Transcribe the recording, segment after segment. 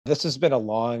This has been a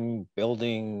long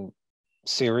building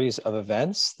series of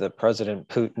events that President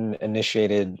Putin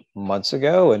initiated months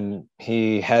ago. And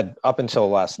he had, up until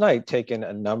last night, taken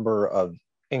a number of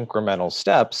incremental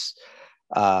steps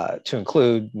to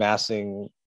include massing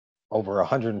over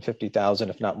 150,000,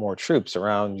 if not more, troops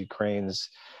around Ukraine's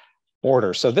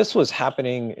border. So this was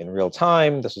happening in real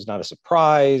time. This was not a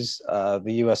surprise.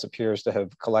 The US appears to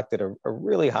have collected a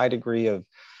really high degree of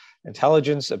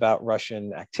intelligence about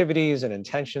Russian activities and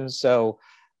intentions. So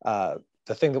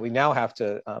the thing that we now have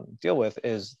to deal with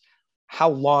is how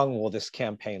long will this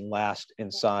campaign last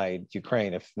inside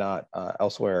Ukraine, if not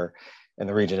elsewhere in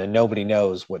the region? And nobody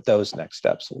knows what those next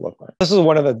steps will look like. This is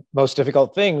one of the most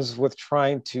difficult things with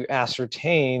trying to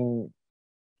ascertain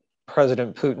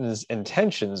President Putin's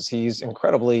intentions. He's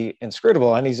incredibly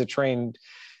inscrutable, and he's a trained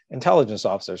intelligence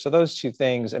officer. So those two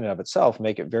things in and of itself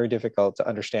make it very difficult to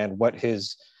understand what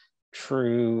his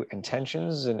true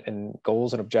intentions and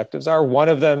goals and objectives are. One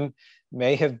of them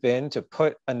may have been to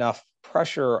put enough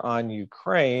pressure on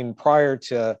Ukraine prior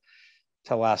to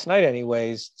last night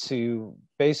anyways, to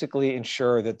basically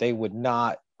ensure that they would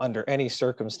not, under any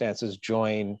circumstances,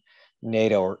 join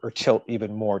NATO or tilt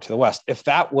even more to the West. If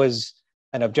that was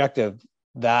an objective,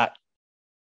 that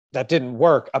didn't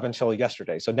work up until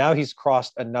yesterday. So now he's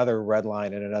crossed another red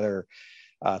line and another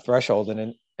threshold.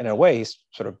 And in a way, he's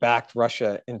sort of backed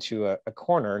Russia into a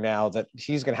corner now that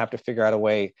he's going to have to figure out a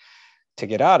way to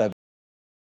get out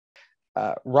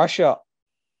of. Russia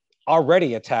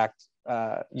already attacked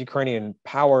Ukrainian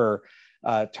power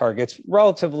targets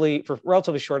for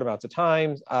relatively short amounts of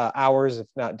time, hours, if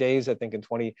not days, I think in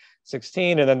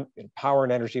 2016, and then power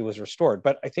and energy was restored.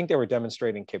 But I think they were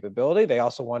demonstrating capability. They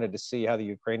also wanted to see how the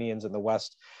Ukrainians in the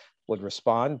West would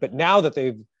respond. But now that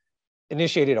they've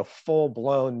initiated a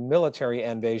full-blown military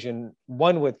invasion,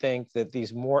 one would think that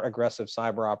these more aggressive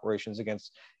cyber operations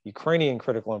against Ukrainian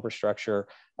critical infrastructure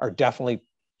are definitely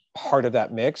part of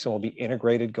that mix and will be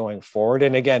integrated going forward.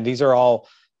 And again, these are all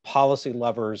policy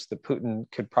levers that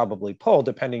Putin could probably pull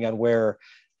depending on where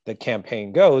the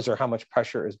campaign goes or how much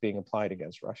pressure is being applied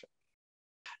against Russia.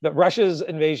 That Russia's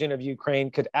invasion of Ukraine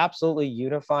could absolutely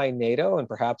unify NATO in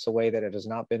perhaps a way that it has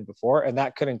not been before. And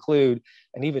that could include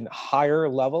an even higher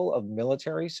level of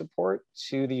military support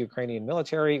to the Ukrainian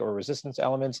military or resistance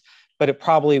elements, but it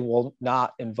probably will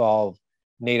not involve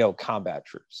NATO combat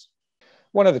troops.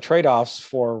 One of the trade-offs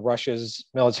for Russia's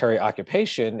military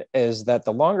occupation is that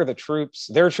the longer their troops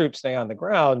stay on the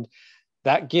ground,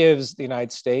 that gives the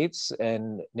United States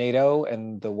and NATO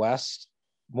and the West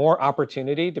more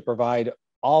opportunity to provide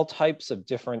all types of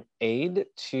different aid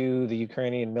to the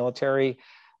Ukrainian military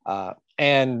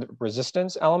and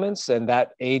resistance elements. And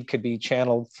that aid could be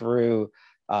channeled through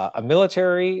a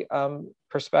military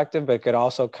perspective, but it could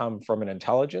also come from an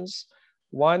intelligence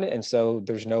one. And so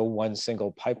there's no one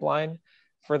single pipeline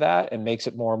for that, and makes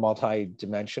it more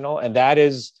multi-dimensional. And that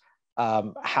is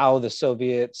how the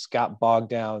Soviets got bogged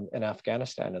down in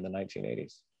Afghanistan in the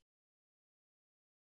 1980s.